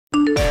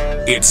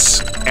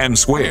It's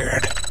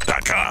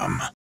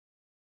msquared.com.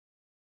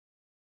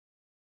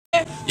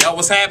 Yo,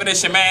 what's happening?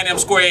 It's your man M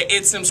Squared.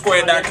 It's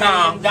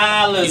msquared.com.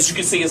 As you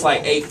can see, it's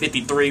like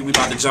 8:53. We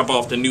about to jump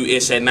off the new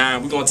ish at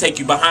 9. We're gonna take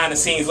you behind the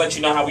scenes, let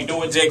you know how we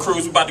do it.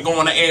 J-Kruz, we about to go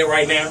on the air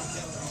right now.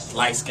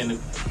 Light skinned.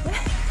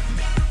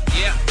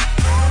 Yeah.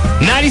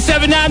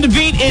 97.9 The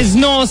Beat is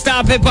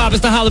non-stop hip-hop. It's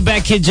the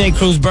Hollaback Kid,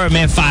 J-Kruz,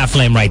 Birdman, Fire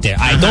Flame right there.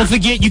 All right, don't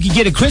forget, you can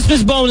get a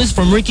Christmas bonus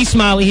from Ricky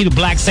Smiley. He the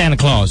Black Santa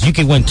Claus. You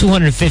can win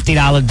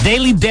 $250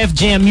 daily Def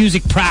Jam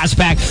music prize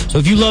pack. So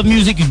if you love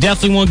music, you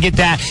definitely want to get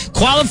that.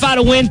 Qualify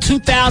to win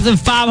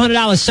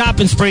 $2,500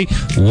 shopping spree.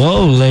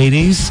 Whoa,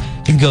 ladies.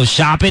 You can go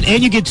shopping,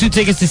 and you get 2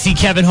 tickets to see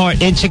Kevin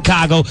Hart in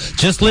Chicago.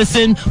 Just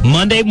listen,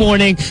 Monday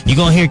morning, you're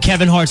going to hear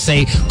Kevin Hart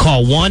say,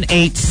 call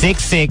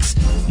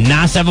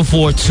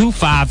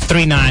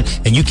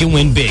 1-866-974-2539, and you can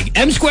win big.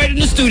 M Squared in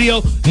the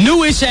studio,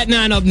 new-ish at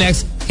 9 up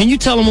next. Can you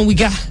tell them what we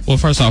got? Well,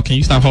 first off, can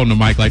you stop holding the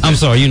mic like that? I'm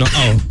sorry, you don't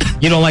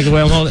like the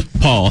way I'm holding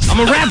it? Pause. I'm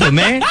a rapper,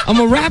 man. I'm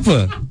a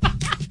rapper.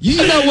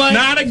 You know what?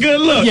 Not a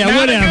good look. Yeah,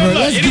 whatever.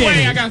 Let's anyway, get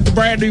it. I got the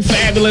brand new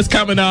Fabulous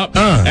coming up.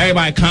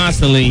 Everybody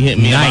constantly hit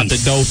me about the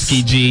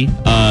Dosky G.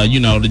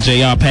 The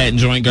JR Patton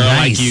joint girl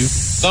like you.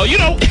 So,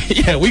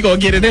 yeah, we gonna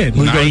get it in.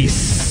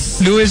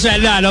 Nice. New-ish at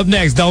 9 up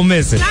next. Don't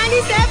miss it.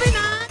 97.9.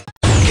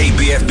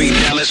 KBFB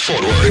Dallas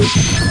Fort Worth.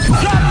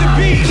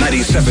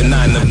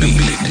 97.9 The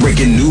Beat.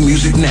 Breaking new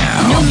music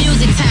now. New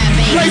music time,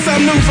 baby. Play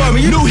something new for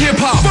me. You new hip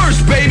hop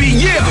first, baby.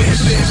 Yeah.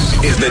 This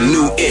is the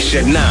new ish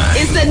at 9.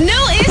 It's the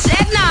new ish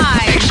at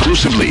 9.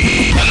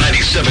 Exclusively on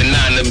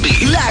 97.9 The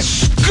Beat.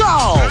 Let's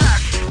go.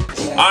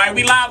 Alright,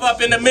 we live up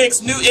in the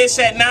mix. New ish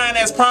at 9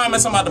 as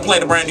promised. I'm about to play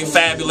the brand new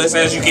Fabulous,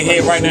 as you can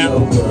hear right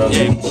now.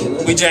 Yeah,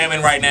 we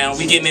jamming right now.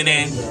 We getting it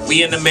in.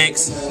 We in the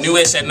mix. New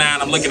ish at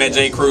 9. I'm looking at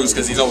J-Kruz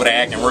because he's over there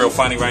acting real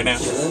funny right now.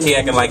 He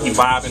acting like he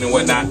vibing and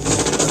whatnot.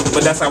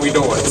 But that's how we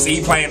do it. See,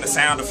 he playing the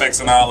sound effects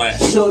and all that.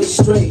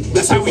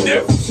 That's how we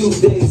do. 2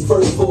 days,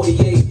 first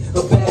 48.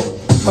 A bad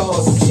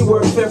cause. She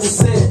worth every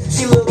cent.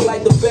 She look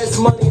like the best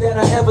money that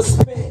I ever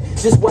spent.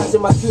 Just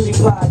watching my cutie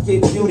pie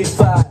get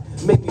beautified.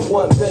 Make me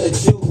want better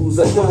Jews.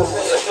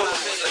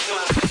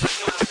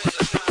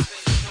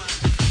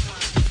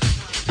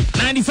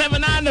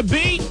 97.9 The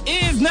Beat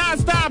is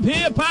non-stop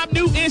hip-hop.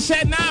 New ish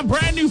at 9.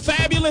 Brand new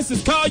Fabulous.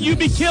 It's called You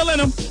Be Killing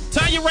Them.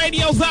 Turn your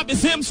radios up.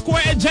 It's M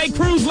Squared,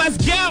 J-Kruz. Let's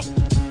go.